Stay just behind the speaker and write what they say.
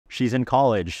She's in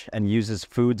college and uses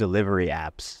food delivery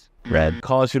apps. Red.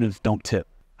 College students don't tip.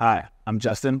 Hi, I'm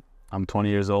Justin. I'm 20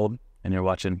 years old, and you're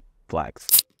watching Flags.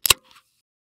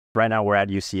 Right now we're at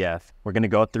UCF. We're going to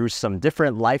go through some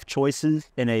different life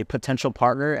choices in a potential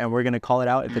partner, and we're going to call it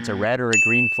out if it's a red or a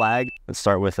green flag. Let's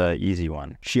start with an easy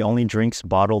one. She only drinks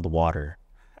bottled water.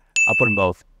 I'll put them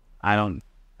both. I don't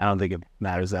think it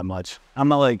matters that much. I'm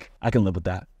not like, I can live with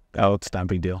that. Oh, it's not a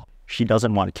big deal. She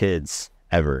doesn't want kids,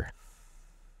 ever.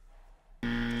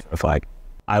 A flag.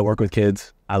 I work with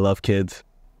kids. I love kids.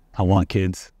 I want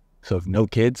kids. So if no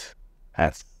kids,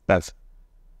 that's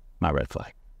my red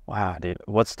flag. Wow, dude.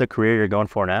 What's the career you're going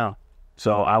for now?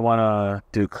 So I want to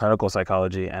do clinical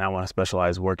psychology, and I want to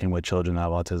specialize working with children that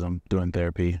have autism, doing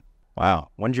therapy.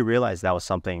 Wow. When did you realize that was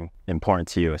something important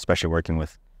to you, especially working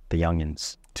with the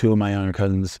youngins? 2 of my younger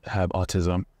cousins have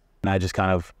autism, and I just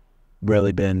kind of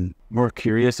really been more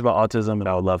curious about autism, and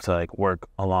I would love to like work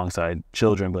alongside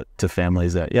children, but to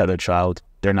families that, yeah, their child,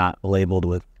 they're not labeled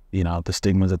with, you know, the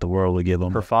stigmas that the world would give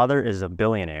them. Her father is a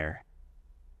billionaire,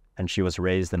 and she was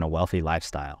raised in a wealthy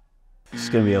lifestyle. It's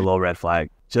going to be a low red flag,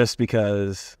 just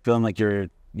because feeling like you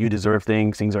deserve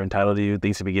things are entitled to you,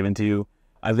 things to be given to you.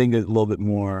 I think it's a little bit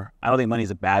more, I don't think money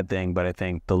is a bad thing, but I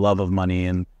think the love of money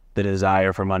and the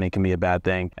desire for money can be a bad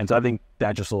thing. And so I think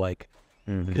that just will like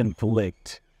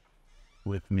conflict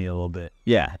with me a little bit.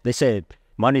 Yeah, they say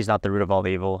money's not the root of all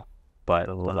evil, but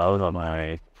the love of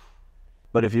money.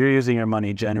 But if you're using your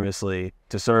money generously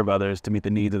to serve others, to meet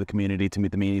the needs of the community, to meet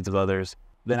the needs of others,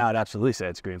 then I would absolutely say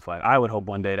it's a green flag. I would hope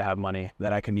one day to have money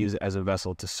that I can use it as a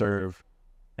vessel to serve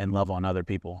and love on other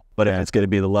people. But if it's going to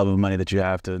be the love of money that you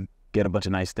have to get a bunch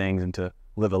of nice things and to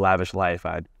live a lavish life,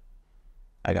 I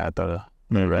got to throw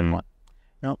the red one.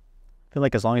 No, I feel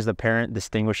like as long as the parent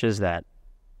distinguishes that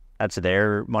that's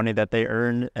their money that they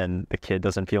earn and the kid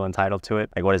doesn't feel entitled to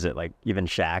it. Like, what is it? Like, even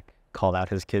Shaq called out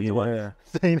his kids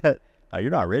saying that, oh,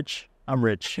 you're not rich. I'm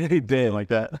rich. He did. Like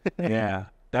that. Yeah,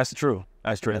 that's true.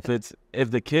 That's true. If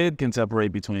the kid can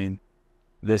separate between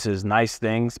this is nice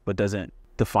things but doesn't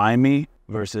define me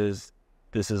versus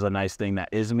this is a nice thing that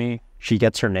is me. She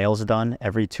gets her nails done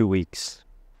every 2 weeks.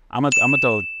 I'm gonna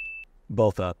throw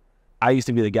both up. I used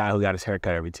to be the guy who got his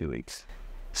haircut every 2 weeks.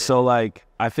 So like,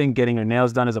 I think getting your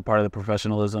nails done is a part of the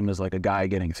professionalism, is like a guy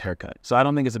getting his haircut. So I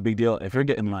don't think it's a big deal if you're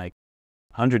getting like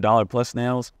 $100 plus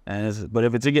nails, but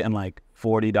if it's getting like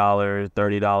 $40,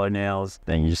 $30 nails,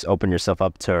 then you just open yourself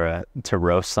up to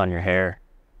roasts on your hair.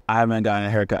 I haven't gotten a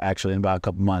haircut actually in about a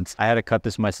couple months. I had to cut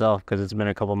this myself because it's been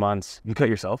a couple months. You cut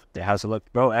yourself? Yeah, how's it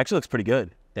look? Bro, it actually looks pretty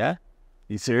good. Yeah?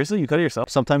 You seriously? You cut it yourself?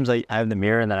 Sometimes I have the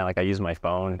mirror and then I use my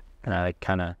phone and I like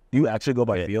kind of... You actually go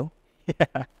by feel?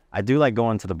 Yeah. I do like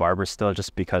going to the barber still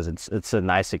just because it's a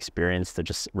nice experience to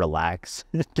just relax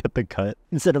and get the cut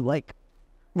instead of like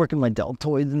working my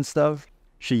deltoids and stuff.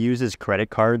 She uses credit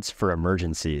cards for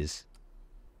emergencies.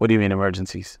 What do you mean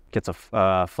emergencies? Gets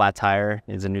a flat tire,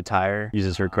 needs a new tire,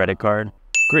 uses her credit card.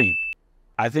 Green.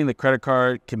 I think the credit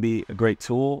card can be a great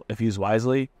tool if used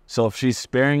wisely. So if she's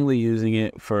sparingly using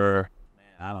it for,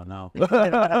 I don't know.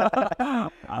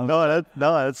 No,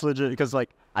 that's legit, because like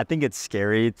I think it's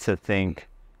scary to think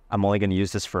I'm only going to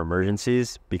use this for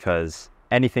emergencies, because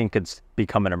anything could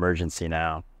become an emergency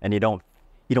now, and you don't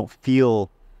feel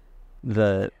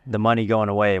the money going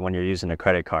away when you're using a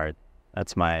credit card.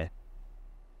 That's my...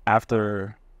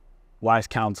 After wise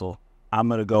counsel, I'm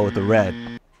going to go with the red.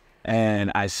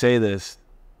 And I say this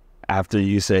after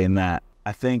you saying that.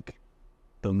 I think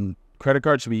the credit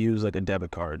card should be used like a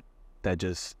debit card that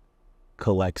just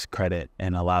collects credit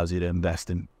and allows you to invest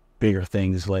in bigger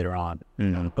things later on.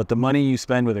 But the money you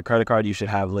spend with a credit card, you should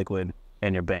have liquid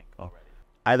in your bank already.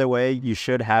 Either way, you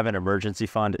should have an emergency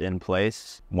fund in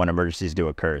place when emergencies do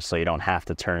occur, so you don't have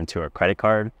to turn to a credit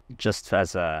card. Just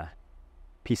as a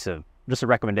just a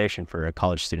recommendation for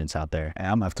college students out there. Hey,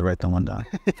 I'm gonna have to write that one down.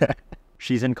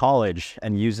 She's in college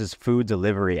and uses food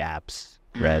delivery apps.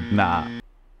 Red. Nah.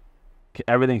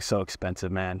 Everything's so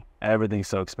expensive, man. Everything's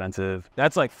so expensive.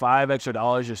 That's like $5 extra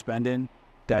you're spending.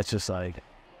 That's just like,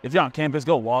 if you're on campus,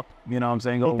 go walk, you know what I'm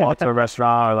saying? Go walk to a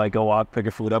restaurant, or like go walk, pick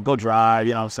your food up, go drive,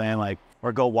 you know what I'm saying? Like,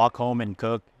 or go walk home and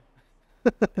cook.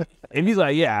 If he's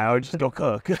like, yeah, I would just go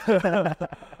cook.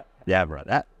 Yeah, bro,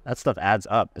 that stuff adds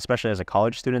up, especially as a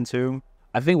college student too.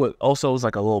 I think what also is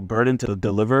like a little burden to the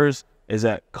deliverers is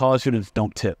that college students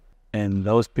don't tip. And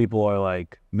those people are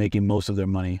like making most of their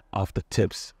money off the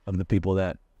tips of the people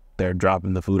that they're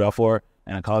dropping the food off for.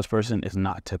 And a college person is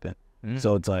not tipping.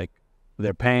 So it's like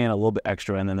they're paying a little bit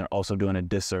extra, and then they're also doing a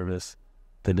disservice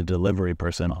to the delivery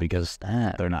person because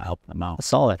they're not helping them out. That's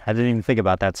solid. I didn't even think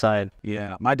about that side.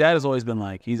 Yeah. My dad has always been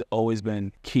like, he's always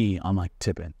been key on like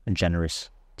tipping. And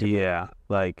generous. Yeah,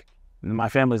 like my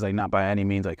family's like not by any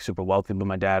means like super wealthy, but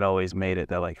my dad always made it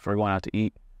that like if we're going out to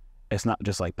eat, it's not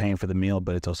just like paying for the meal,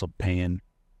 but it's also paying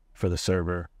for the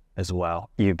server as well.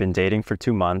 You've been dating for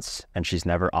 2 months and she's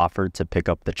never offered to pick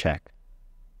up the check.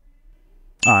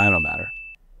 It don't matter.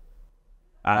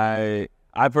 I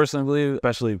personally believe,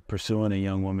 especially pursuing a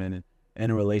young woman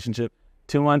in a relationship,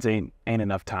 2 months ain't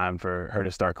enough time for her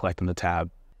to start collecting the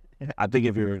tab. I think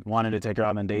if you're wanting to take her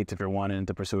out on dates, if you're wanting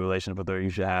to pursue a relationship with her,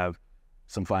 you should have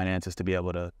some finances to be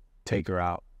able to take her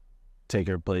out, take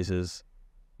her places.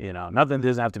 You know, nothing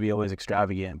doesn't have to be always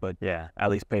extravagant, but Yeah.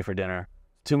 at least pay for dinner.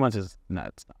 2 months is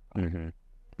nuts. Mm-hmm.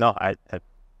 No, I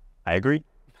agree.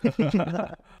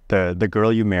 The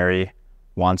girl you marry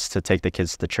wants to take the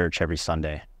kids to church every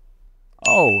Sunday.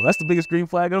 Oh, that's the biggest green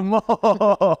flag of them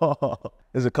all.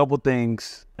 There's a couple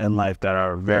things in life that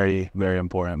are very, very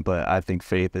important, but I think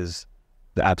faith is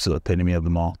the absolute epitome of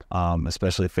them all,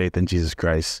 especially faith in Jesus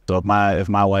Christ. So if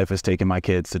my wife is taking my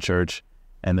kids to church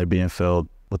and they're being filled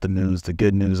with the news, the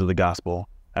good news of the gospel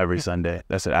every Sunday,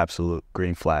 that's an absolute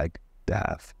green flag to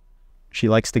have. She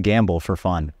likes to gamble for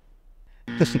fun.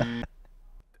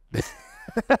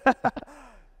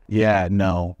 Yeah,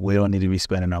 no, we don't need to be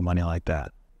spending our money like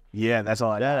that. Yeah, that's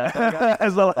all I got.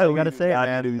 That's all I gotta say,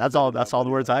 man. That's all the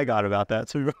words I got about that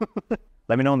too.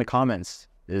 Let me know in the comments,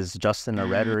 is Justin a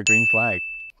red or a green flag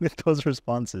with those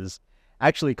responses?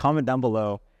 Actually, comment down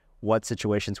below what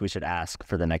situations we should ask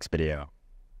for the next video.